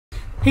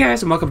Hey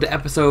guys, and welcome to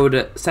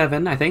episode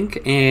 7, I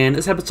think, and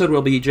this episode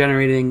will be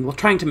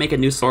trying to make a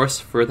new source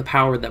for the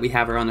power that we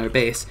have around our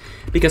base,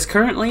 because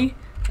currently,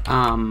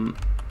 all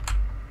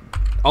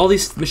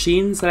these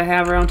machines that I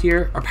have around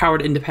here are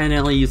powered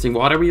independently using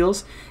water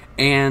wheels,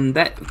 and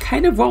that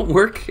kind of won't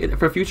work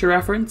for future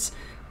reference,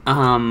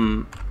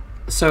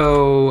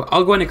 so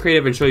I'll go into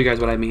creative and show you guys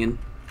what I mean.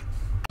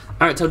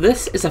 Alright, so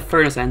this is a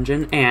furnace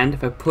engine, and if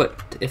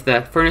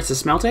the furnace is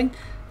smelting,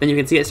 then you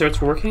can see it starts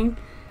working.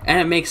 And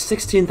it makes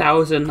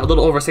 16,000, a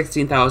little over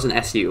 16,000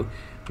 SU,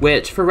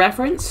 which, for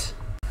reference,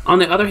 on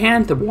the other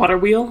hand, the water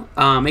wheel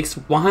makes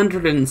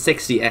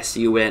 160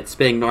 SU when it's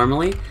spinning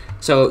normally.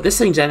 So this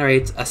thing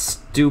generates a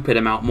stupid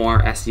amount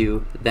more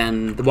SU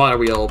than the water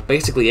wheel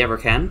basically ever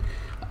can.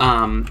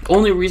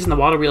 Only reason the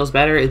water wheel is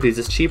better is because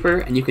it's cheaper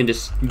and you can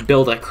just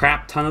build a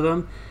crap ton of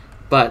them.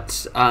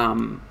 But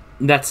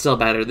that's still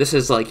better. This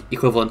is like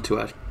equivalent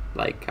to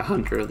like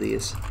 100 of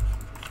these.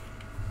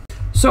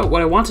 So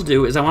what I want to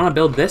do is I want to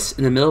build this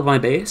in the middle of my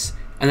base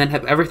and then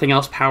have everything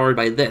else powered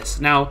by this.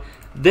 Now,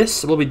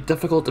 this will be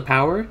difficult to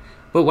power,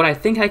 but what I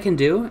think I can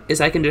do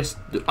is I can just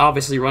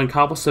obviously run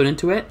cobblestone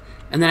into it,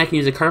 and then I can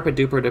use a carpet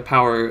duper to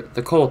power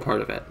the coal part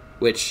of it,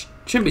 which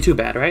shouldn't be too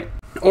bad, right?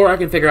 Or I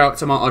can figure out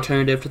some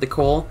alternative to the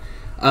coal.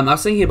 I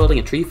was thinking of building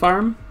a tree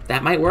farm.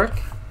 That might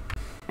work.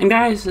 And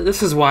guys,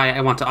 this is why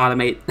I want to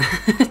automate.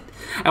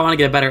 I want to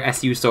get a better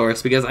SU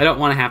source, because I don't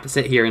want to have to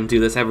sit here and do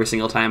this every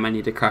single time I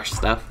need to crush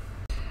stuff.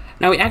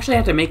 Now we actually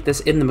have to make this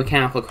in the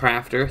mechanical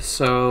crafter,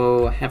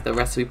 so I have the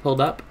recipe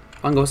pulled up.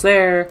 One goes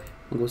there,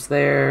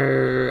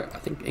 I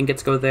think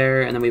ingots go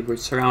there, and then we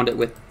surround it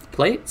with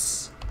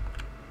plates.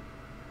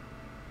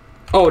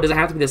 Oh, does it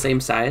have to be the same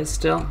size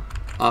still?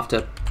 I'll have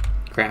to,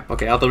 crap,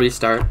 okay, I'll have to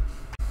restart.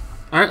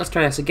 Alright, let's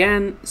try this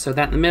again. So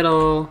that in the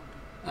middle,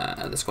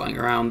 this going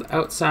around the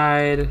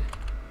outside.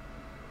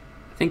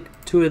 I think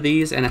 2 of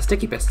these and a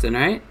sticky piston,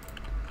 right?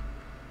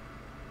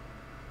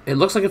 It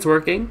looks like it's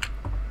working.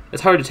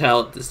 It's hard to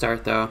tell at the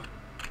start, though.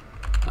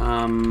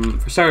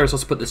 For starters,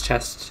 let's put this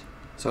chest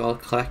so I'll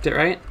collect it,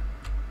 right?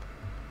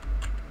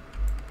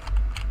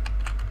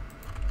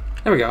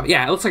 There we go.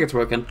 Yeah, it looks like it's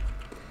working.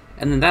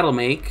 And then that'll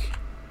make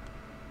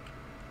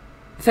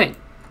the thing.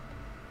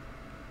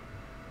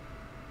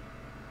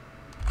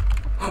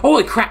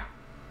 Holy crap!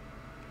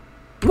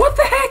 What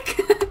the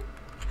heck?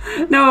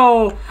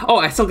 No! Oh,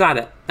 I still got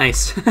it.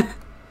 Nice.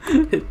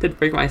 It did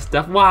break my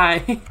stuff.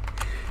 Why?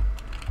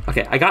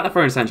 Okay, I got the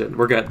furnace engine.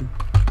 We're good.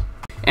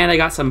 And I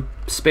got some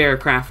spare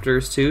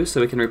crafters too,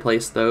 so we can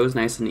replace those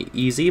nice and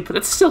easy, but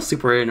it's still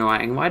super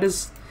annoying. Why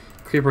does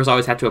creepers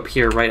always have to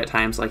appear right at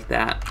times like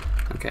that?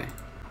 Okay.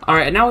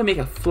 Alright, and now we make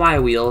a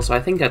flywheel, so I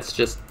think that's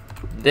just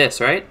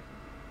this, right?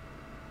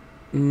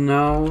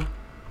 No.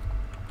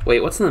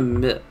 Wait, what's in the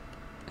mid?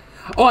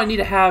 Oh, I need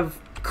to have...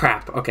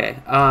 Crap,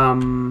 okay.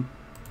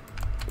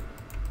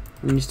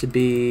 It needs to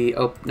be...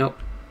 Oh, nope.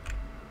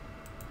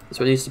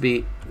 So it needs to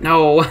be...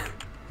 No!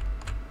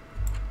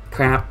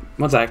 Crap.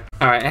 One sec.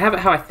 Alright, I have it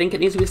how I think it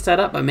needs to be set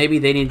up, but maybe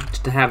they need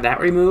to have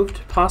that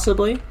removed,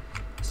 possibly.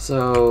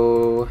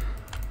 So...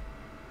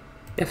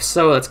 If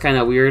so, that's kind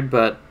of weird,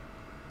 but...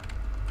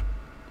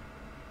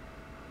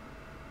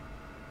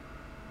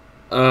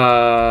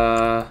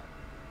 Oh,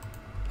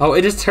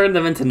 it just turned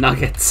them into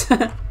nuggets.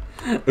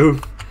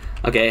 Oof.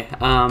 Okay,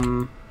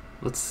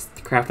 let's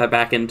craft that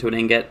back into an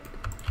ingot.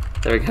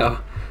 There we go.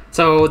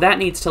 So that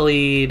needs to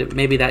lead...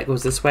 Maybe that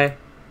goes this way?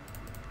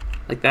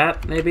 Like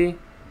that, maybe?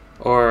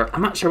 Or,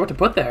 I'm not sure what to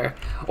put there.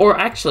 Or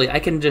actually, I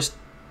can just...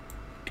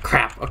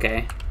 Crap,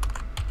 okay.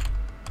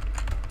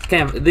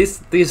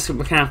 These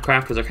kind of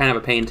crafters are kind of a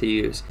pain to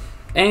use.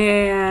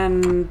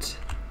 And...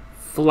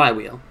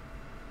 Flywheel.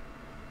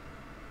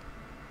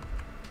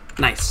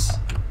 Nice.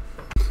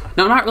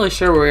 Now, I'm not really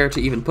sure where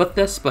to even put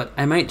this, but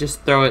I might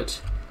just throw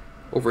it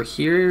over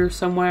here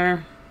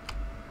somewhere.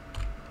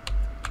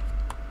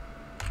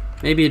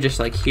 Maybe just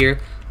like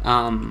here.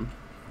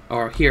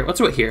 Or here. Let's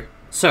do it here.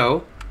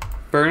 So,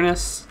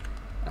 furnace...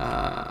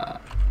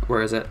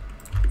 where is it?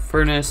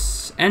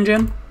 Furnace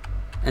engine,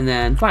 and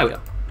then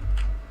flywheel.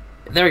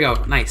 There we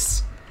go,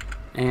 nice.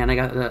 And I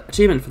got the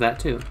achievement for that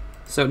too.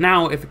 So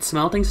now if it's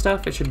smelting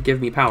stuff, it should give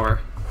me power.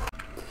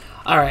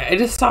 Alright, I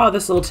just saw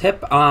this little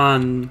tip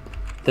on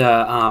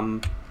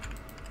the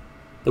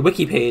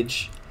wiki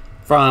page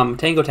from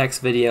Tangotek's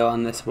video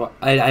on this.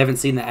 I haven't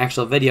seen the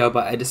actual video,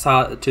 but I just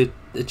saw it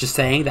just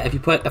saying that if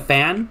you put a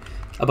fan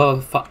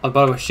above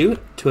a chute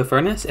to a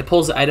furnace, it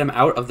pulls the item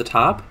out of the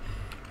top.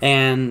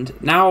 And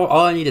now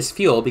all I need is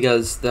fuel,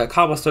 because the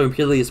cobblestone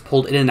repeatedly is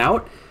pulled in and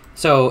out.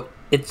 So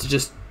it's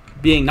just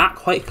being not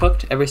quite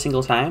cooked every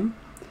single time,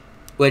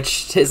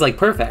 which is like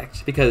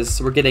perfect,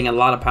 because we're getting a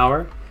lot of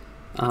power.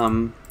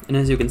 And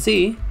as you can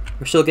see,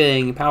 we're still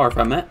getting power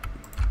from it.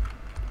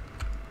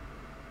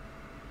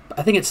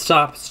 I think it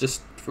stops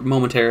just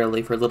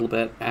momentarily for a little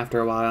bit after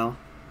a while.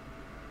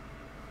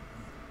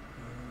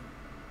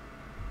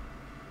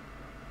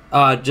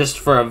 Just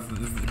for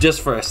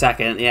a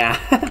second, yeah.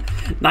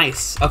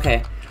 Nice,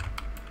 okay.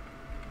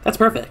 That's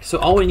perfect. So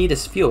all we need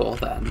is fuel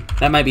then.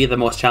 That might be the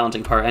most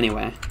challenging part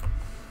anyway.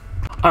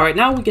 Alright,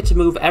 now we get to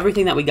move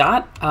everything that we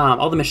got,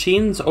 all the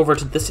machines, over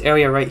to this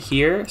area right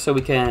here, so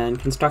we can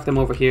construct them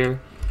over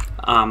here,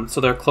 so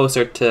they're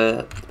closer to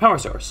the power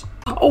source.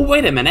 Oh,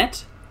 wait a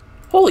minute!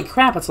 Holy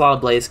crap, it's a lot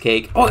of blaze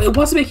cake. Oh, it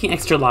was making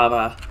extra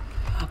lava.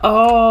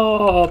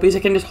 Oh, because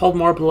it can just hold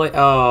more blaze.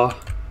 Oh,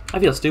 I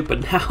feel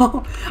stupid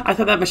now. I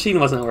thought that machine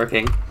wasn't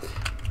working.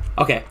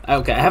 Okay, I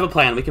have a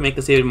plan. We can make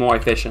this even more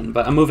efficient,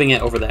 but I'm moving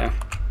it over there.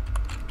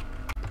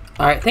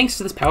 Alright, thanks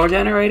to this power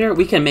generator,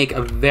 we can make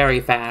a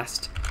very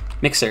fast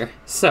mixer.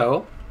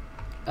 So,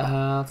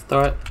 let's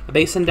throw a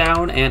basin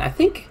down, and I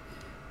think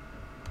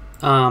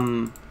we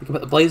can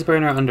put the blaze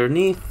burner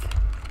underneath.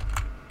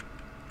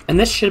 And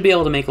this should be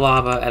able to make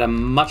lava at a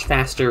much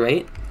faster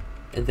rate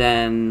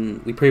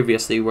than we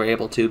previously were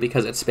able to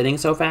because it's spinning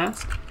so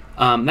fast.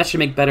 That should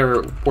make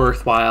better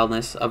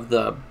worthwhileness of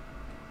the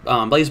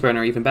blaze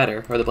burner even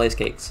better, or the blaze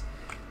cakes.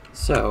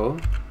 So,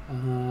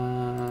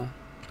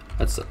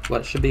 that's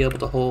what it should be able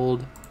to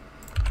hold.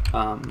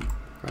 Run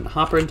the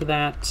hopper into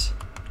that.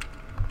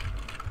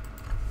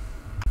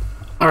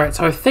 Alright,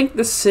 so I think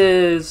this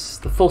is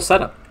the full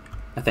setup,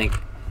 I think.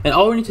 And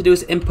all we need to do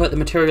is input the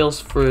materials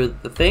for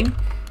the thing,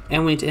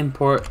 and we need to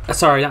import,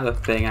 sorry, not the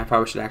thing, I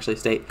probably should actually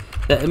state,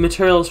 the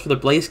materials for the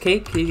blaze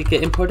cake you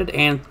get imported,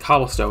 and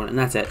cobblestone, and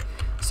that's it.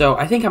 So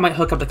I think I might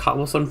hook up the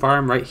cobblestone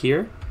farm right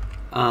here,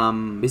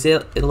 because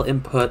it'll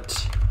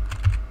input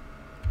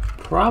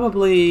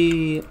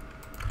probably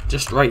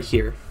just right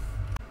here.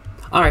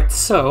 Alright,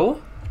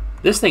 so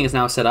this thing is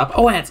now set up.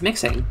 Oh, and it's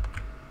mixing.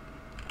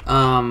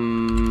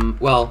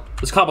 Well,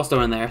 there's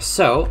cobblestone in there,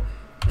 so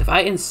if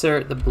I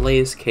insert the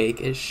blaze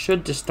cake, it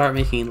should just start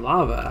making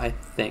lava, I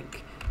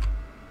think.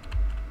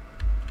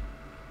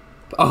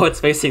 Oh, it's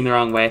facing the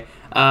wrong way.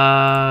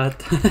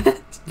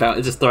 It's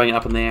just throwing it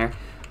up in the air.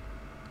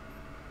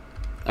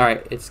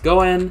 Alright, it's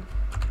going.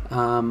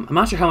 I'm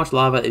not sure how much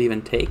lava it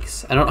even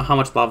takes. I don't know how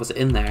much lava's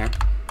in there.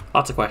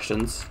 Lots of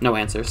questions, no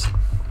answers.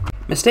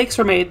 Mistakes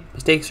were made.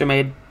 Mistakes were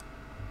made.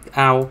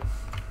 Ow.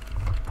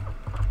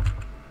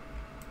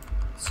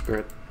 Screw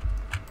it.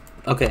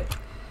 Okay.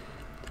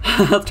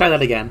 Let's try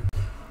that again.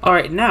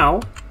 Alright,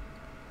 now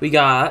we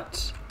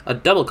got a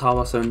double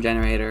cobblestone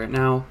generator.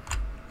 Now,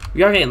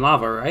 we are getting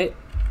lava, right?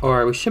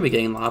 Or we should be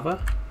getting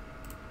lava.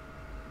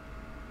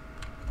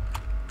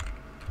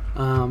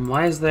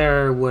 Why is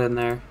there wood in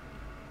there?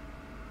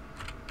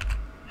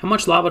 How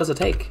much lava does it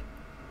take?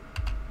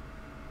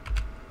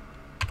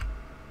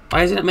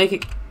 Why isn't it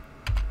making...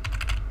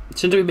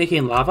 Shouldn't it be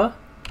making lava?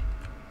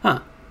 Huh.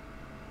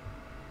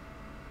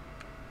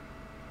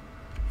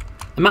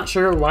 I'm not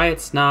sure why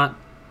it's not...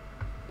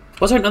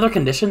 Was there another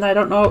condition that I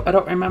don't know? I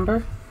don't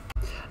remember?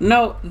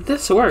 No,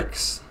 this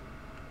works.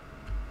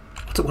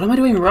 What am I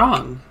doing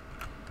wrong?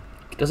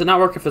 Does it not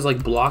work if there's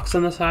like blocks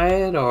on the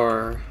side,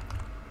 or...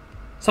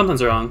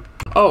 Something's wrong.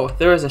 Oh,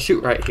 there is a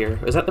chute right here.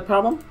 Is that the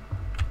problem?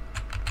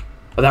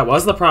 Oh, that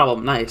was the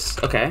problem.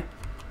 Nice. Okay.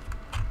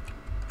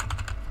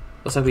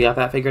 Looks like we got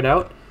that figured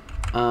out.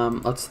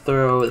 Let's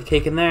throw the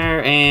cake in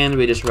there, and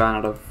we just ran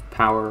out of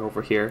power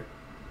over here.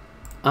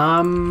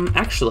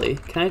 Actually,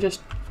 can I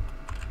just...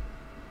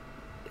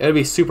 It would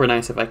be super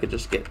nice if I could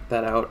just get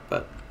that out,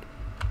 but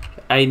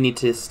I need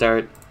to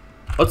start...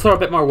 Let's throw a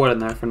bit more wood in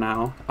there for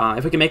now.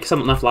 If we can make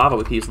enough lava,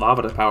 we can use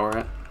lava to power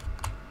it.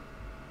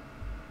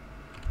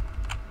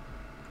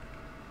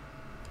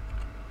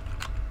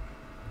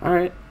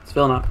 Alright, it's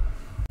filling up.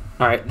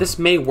 Alright, this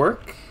may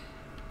work.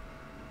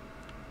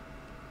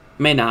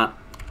 May not.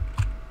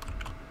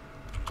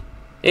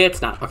 It's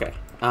not. Okay.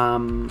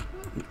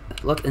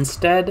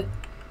 Instead,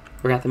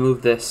 we're gonna have to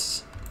move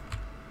this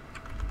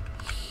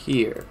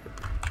here.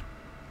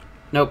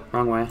 Nope,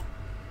 wrong way.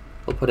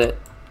 We'll put it...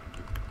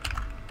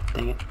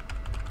 Dang it.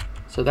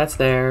 So that's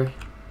there.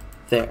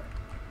 There.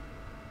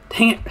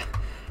 Dang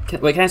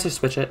it! Wait, can I just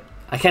switch it?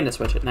 I can just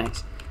switch it.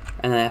 Nice.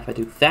 And then if I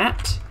do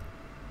that,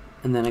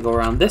 and then I go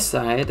around this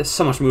side, there's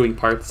so much moving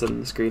parts on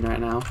the screen right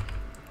now.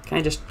 Can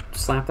I just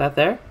slap that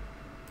there?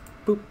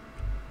 Boop.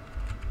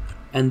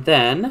 And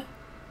then...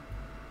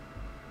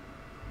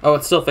 Oh,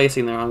 it's still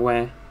facing the wrong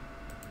way.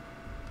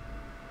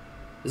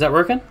 Is that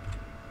working?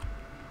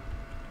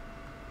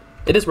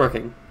 It is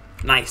working.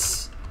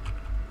 Nice.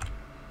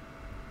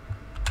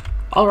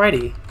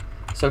 Alrighty.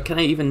 So can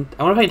I even...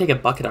 I wonder if I can take a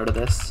bucket out of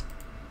this.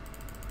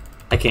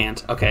 I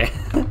can't. Okay.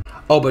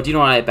 Oh, but do you know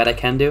what I bet I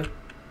can do?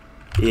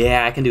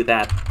 Yeah, I can do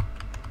that.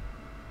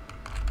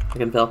 I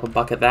can fill up a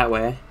bucket that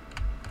way.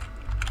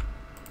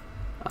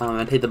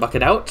 And take the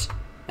bucket out,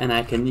 and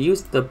I can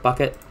use the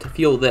bucket to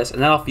fuel this,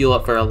 and that'll fuel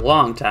up for a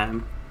long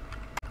time.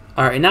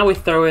 Alright, now we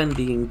throw in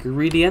the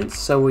ingredients,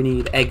 so we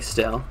need eggs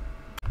still.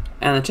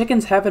 And the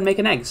chickens have been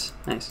making eggs.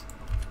 Nice.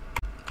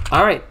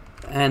 Alright,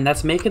 and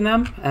that's making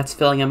them. That's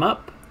filling them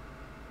up.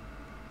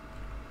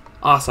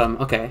 Awesome,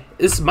 okay.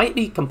 This might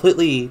be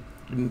completely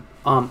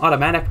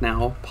automatic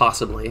now,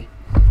 possibly.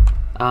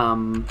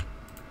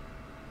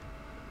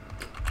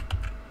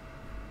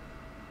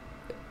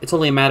 It's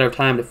only a matter of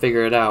time to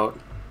figure it out.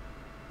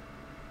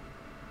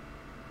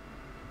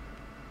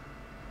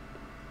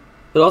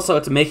 But also,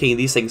 it's making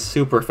these things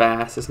super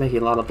fast. It's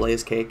making a lot of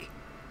blaze cake.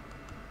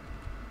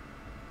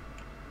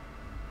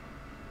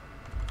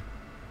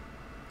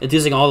 It's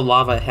using all the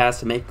lava it has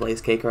to make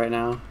blaze cake right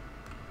now.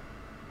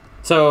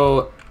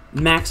 So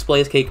max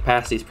blaze cake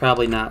capacity is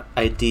probably not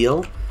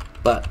ideal,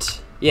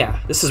 but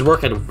yeah, this is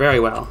working very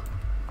well.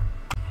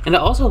 And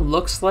it also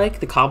looks like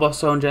the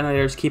cobblestone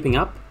generator is keeping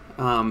up,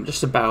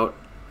 just about.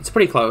 It's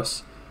pretty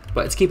close,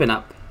 but it's keeping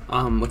up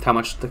with how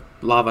much the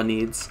lava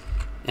needs.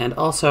 And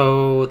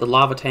also, the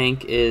lava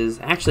tank is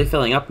actually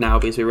filling up now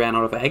because we ran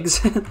out of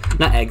eggs.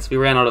 Not eggs, we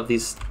ran out of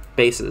these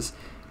bases,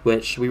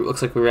 which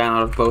looks like we ran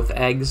out of both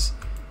eggs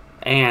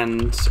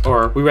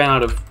or we ran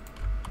out of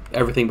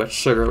everything but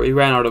sugar. We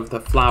ran out of the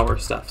flour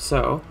stuff,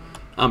 so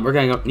we're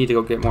going to need to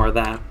go get more of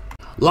that.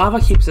 Lava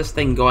keeps this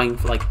thing going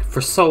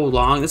for so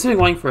long. This has been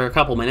going for a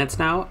couple minutes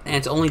now, and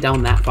it's only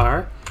down that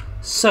far.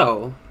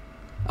 So,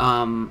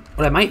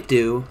 what I might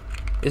do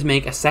is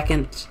make a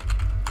second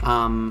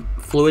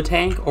fluid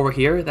tank over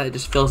here that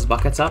just fills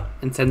buckets up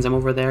and sends them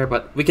over there,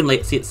 but we can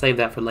save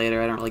that for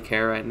later. I don't really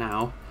care right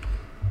now.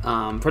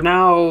 For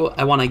now,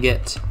 I want to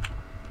get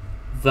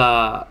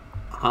the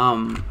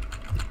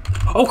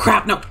oh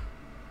crap, no.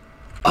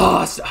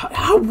 Oh,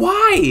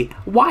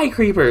 why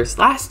creepers?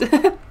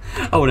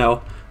 Oh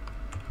no.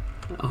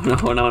 Oh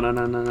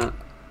no.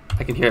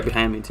 I can hear it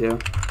behind me too.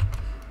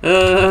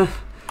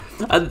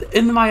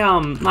 In my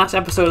last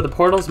episode of the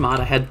Portals mod,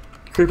 I had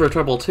creeper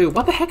trouble too.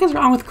 What the heck is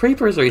wrong with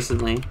creepers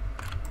recently?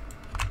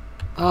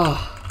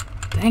 Oh,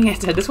 dang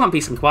it. I just want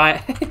peace and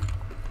quiet.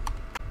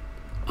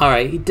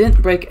 Alright, he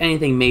didn't break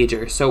anything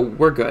major, so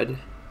we're good,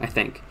 I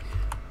think.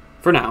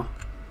 For now.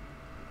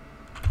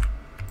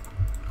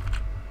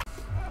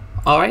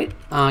 Alright,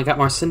 I got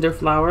more cinder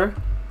flour.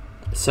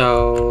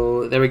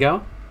 So, there we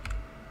go.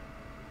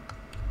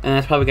 And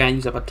that's probably going to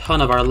use up a ton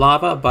of our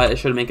lava, but it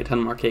should make a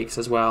ton more cakes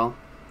as well.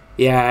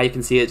 Yeah, you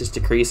can see it just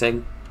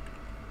decreasing.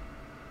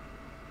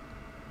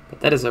 But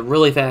that is a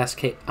really fast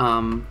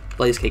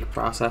blaze cake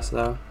process,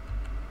 though.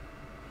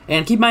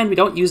 And keep in mind, we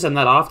don't use them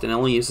that often. It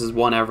only uses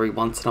one every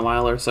once in a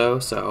while or so.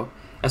 So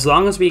as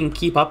long as we can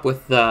keep up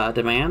with the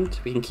demand,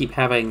 we can keep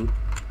having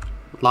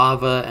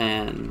lava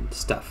and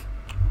stuff.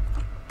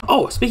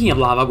 Oh, speaking of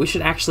lava, we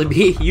should actually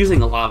be using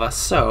the lava.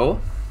 So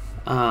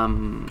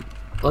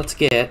let's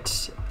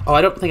get... Oh,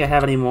 I don't think I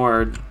have any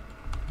more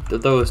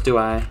of those, do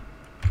I?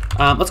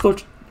 Let's go...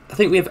 I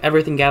think we have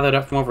everything gathered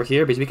up from over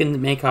here because we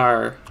can make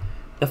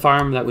the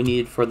farm that we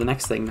need for the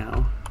next thing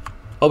now.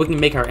 Oh, we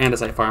can make our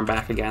andesite farm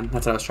back again.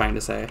 That's what I was trying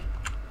to say.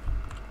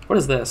 What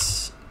is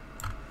this?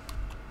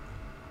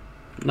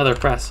 Another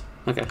press.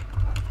 Okay.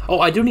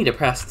 Oh, I do need a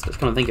press, just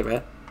come to think of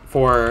it,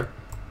 for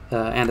the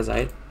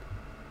andesite.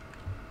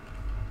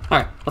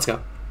 Alright, let's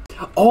go.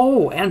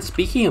 Oh, and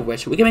speaking of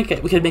which, we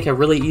could make a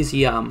really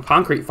easy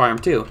concrete farm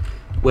too,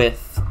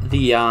 with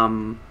the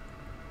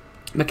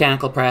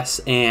mechanical press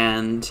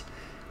and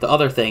the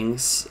other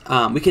things.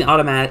 We can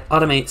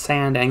automate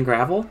sand and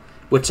gravel,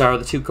 which are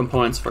the two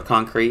components for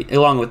concrete,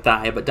 along with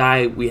dye. But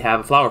dye, we have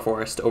a flower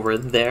forest over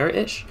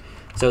there-ish,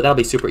 so that'll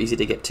be super easy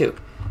to get too.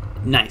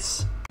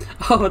 Nice.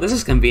 Oh, this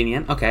is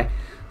convenient. Okay,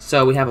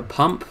 so we have a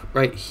pump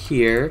right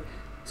here.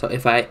 So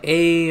if I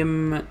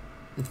aim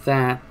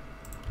that,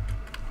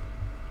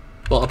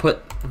 well, I'll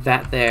put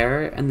that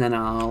there, and then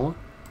I'll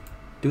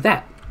do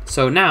that.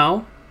 So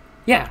now,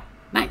 yeah,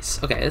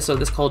 nice. Okay, so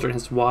this cauldron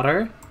has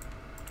water.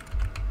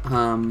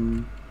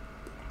 And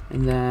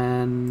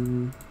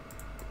then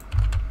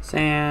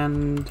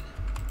sand.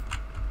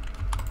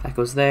 That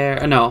goes there.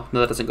 Oh, no,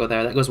 that doesn't go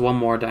there. That goes one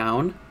more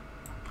down.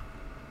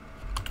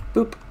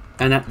 Boop.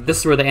 And this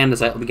is where the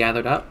andesite will be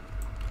gathered up.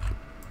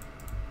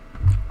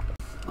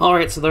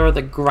 Alright, so there are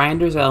the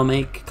grinders that'll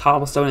make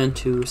cobblestone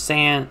into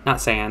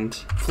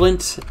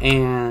flint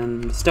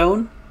and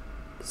stone.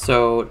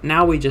 So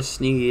now we just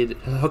need to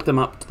hook them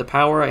up to the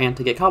power and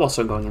to get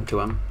cobblestone going into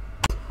them.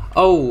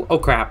 Oh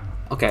crap.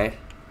 Okay.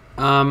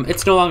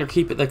 It's no longer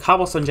the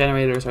cobblestone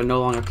generators are no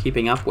longer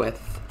keeping up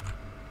with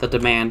the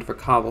demand for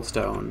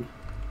cobblestone.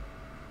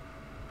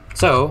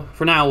 So,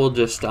 for now, we'll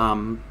just,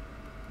 I'll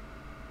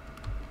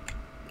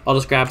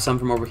just grab some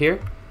from over here,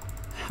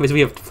 because we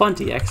have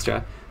plenty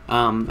extra,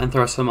 and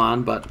throw some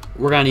on, but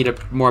we're gonna need a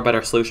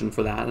better solution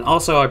for that. And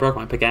also, I broke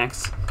my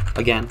pickaxe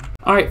again.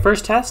 Alright,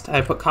 first test,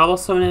 I put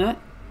cobblestone in it,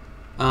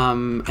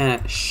 and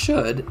it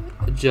should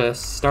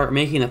just start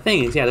making the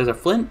things. Yeah, there's a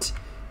flint,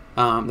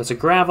 there's a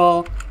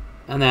gravel,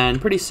 and then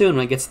pretty soon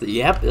when it gets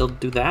yep, it'll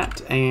do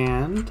that,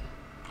 and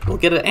we'll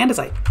get an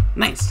andesite.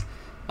 Nice.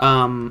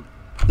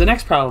 The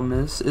next problem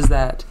is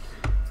that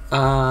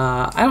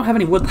I don't have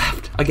any wood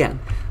left again,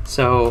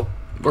 so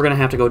we're gonna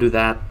have to go do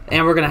that,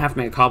 and we're gonna have to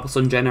make a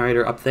cobblestone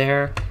generator up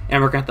there,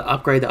 and we're gonna have to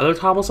upgrade the other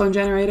cobblestone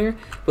generator.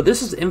 But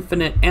this is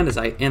infinite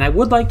andesite, and I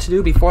would like to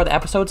do before the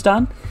episode's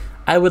done.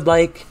 I would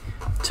like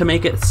to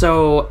make it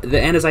so the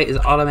andesite is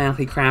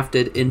automatically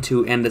crafted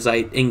into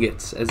andesite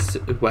ingots as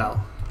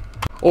well.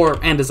 Or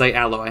andesite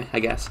alloy, I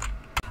guess.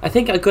 I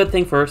think a good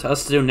thing for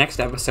us to do next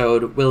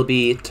episode will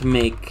be to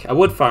make a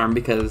wood farm,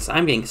 because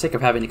I'm getting sick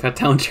of having to cut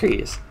down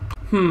trees.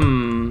 I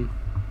don't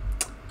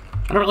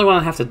really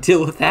want to have to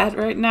deal with that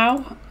right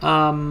now.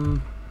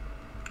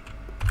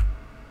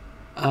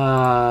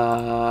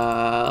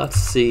 Let's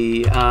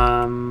see.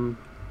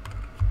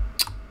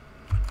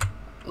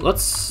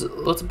 let's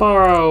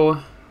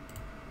borrow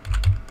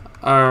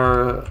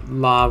our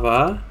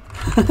lava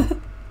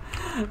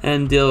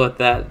and deal with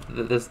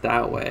this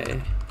that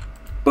way.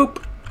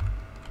 Boop.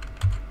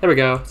 There we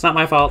go. It's not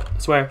my fault, I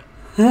swear.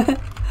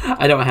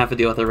 I don't have to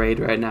deal with a raid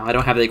right now. I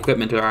don't have the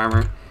equipment or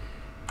armor.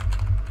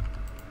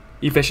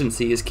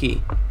 Efficiency is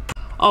key.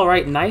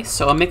 Alright, nice.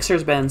 So a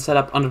mixer's been set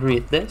up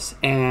underneath this,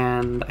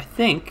 and I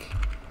think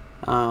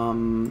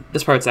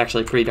this part's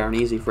actually pretty darn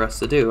easy for us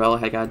to do. All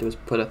I gotta do is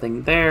put a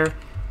thing there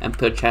and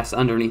put a chest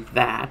underneath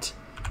that.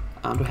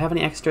 Do I have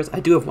any extras? I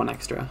do have one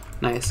extra.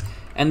 Nice.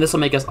 And this will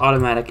make us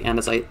automatic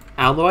andesite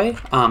alloy.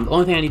 The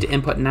only thing I need to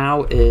input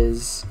now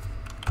is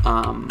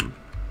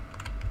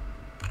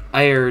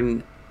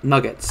iron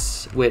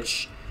nuggets,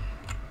 which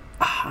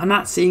I'm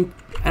not seeing.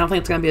 I don't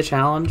think it's gonna be a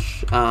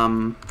challenge.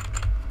 I'm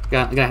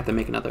gonna have to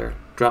make another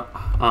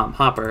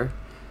hopper,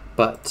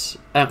 but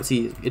I don't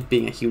see it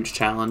being a huge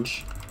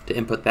challenge to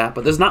input that.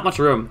 But there's not much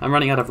room. I'm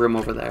running out of room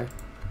over there.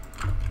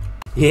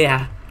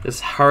 Yeah, there's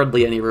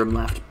hardly any room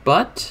left,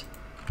 but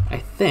I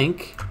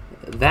think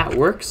that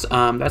works.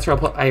 That's where I'll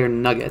put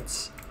iron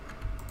nuggets.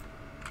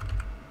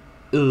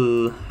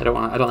 Ooh, I don't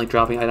like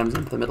dropping items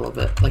into the middle of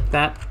it like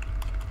that.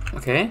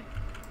 Okay.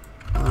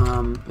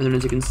 And then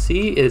as you can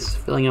see, it's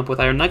filling up with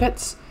iron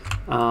nuggets.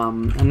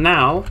 And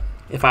now,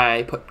 if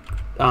I put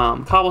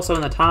cobblestone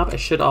on the top, it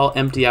should all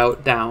empty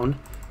out down.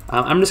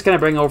 I'm just going to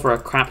bring over a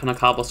crap ton of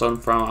cobblestone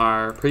from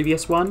our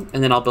previous one,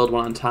 and then I'll build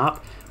one on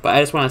top. But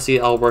I just want to see it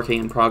all working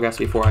in progress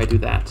before I do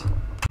that.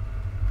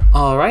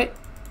 Alright.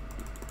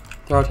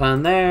 Throw a ton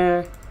in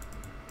there.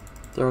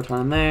 Throw a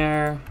ton in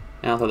there.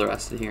 And I'll throw the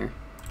rest in here.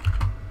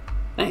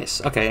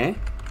 Nice. Okay.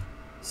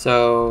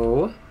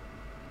 So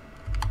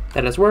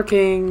that is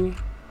working.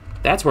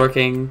 That's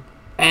working.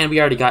 And we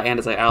already got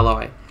andesite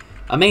alloy.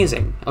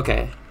 Amazing.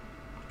 Okay.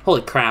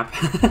 Holy crap.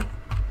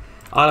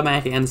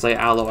 Automatic andesite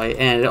alloy.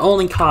 And it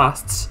only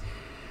costs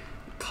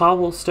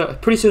cobblestone.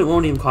 Pretty soon it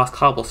won't even cost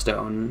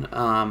cobblestone.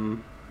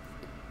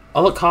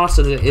 All it costs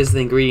is the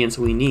ingredients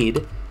we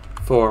need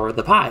for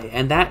the pie.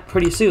 And that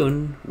pretty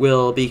soon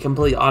will be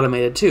completely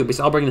automated too. Because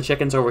I'll bring the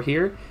chickens over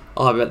here.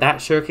 I'll have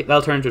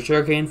that'll turn into a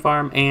sugarcane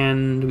farm.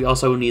 And we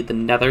also need the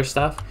nether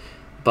stuff.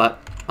 But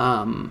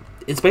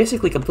it's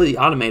basically completely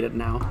automated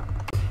now.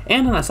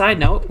 And on a side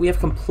note, we have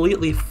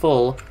completely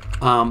full,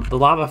 the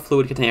lava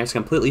fluid container is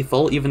completely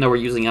full, even though we're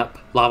using up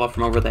lava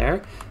from over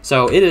there.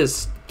 So it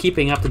is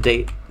keeping up to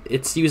date.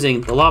 It's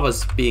using, the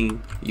lava's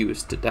being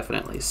used,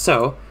 definitely.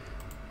 So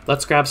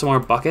let's grab some more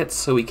buckets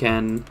so we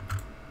can,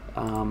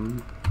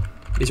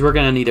 because we're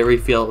going to need to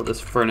refill this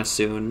furnace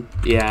soon.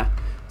 Yeah,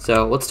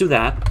 so let's do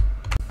that.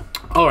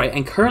 Alright,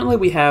 and currently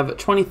we have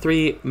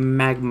 23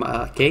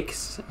 magma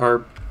cakes,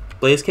 or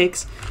blaze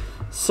cakes.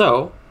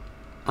 So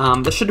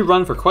this should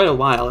run for quite a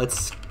while.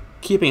 It's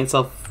keeping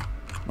itself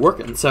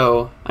working,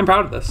 so I'm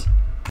proud of this.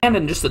 And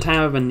in just the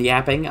time I've been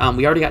yapping,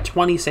 we already got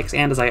 26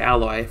 andesite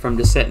alloy from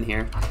just sitting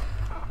here.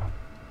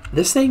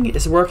 This thing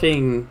is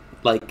working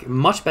like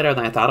much better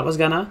than I thought it was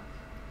gonna.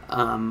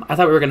 I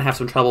thought we were gonna have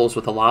some troubles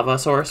with the lava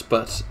source,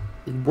 but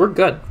we're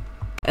good.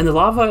 And the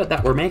lava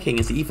that we're making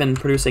is even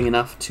producing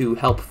enough to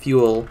help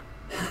fuel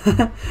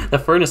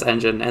the furnace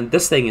engine, and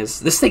this thing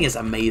is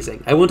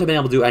amazing. I wouldn't have been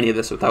able to do any of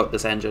this without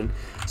this engine.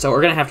 So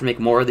we're gonna have to make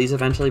more of these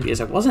eventually because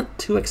it wasn't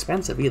too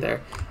expensive either.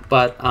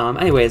 But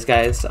anyways,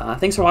 guys,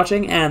 thanks for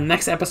watching. And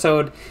next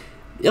episode,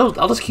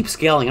 I'll just keep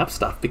scaling up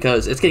stuff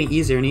because it's getting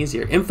easier and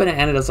easier. Infinite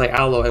andesite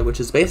alloy, which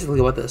is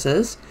basically what this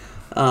is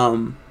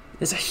a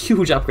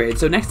huge upgrade.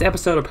 So next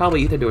episode, we'll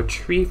probably either do a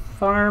tree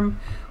farm,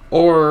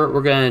 or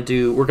we're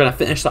gonna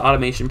finish the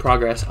automation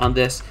progress on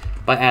this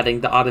by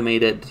adding the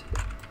automated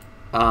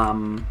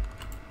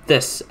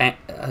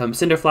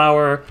cinder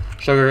flour,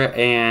 sugar,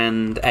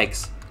 and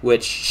eggs,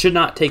 which should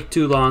not take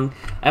too long.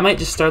 I might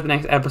just start the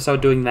next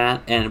episode doing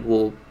that, and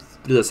we'll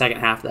do the second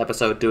half of the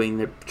episode doing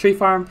the tree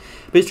farm.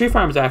 But these tree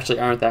farms actually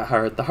aren't that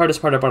hard. The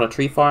hardest part about a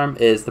tree farm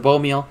is the bow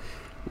meal,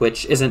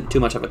 which isn't too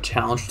much of a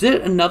challenge.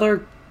 Did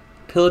another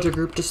pillager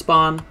group just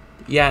spawn?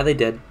 Yeah, they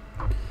did.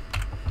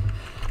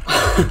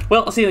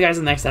 Well, I'll see you guys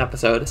in the next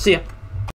episode. See ya.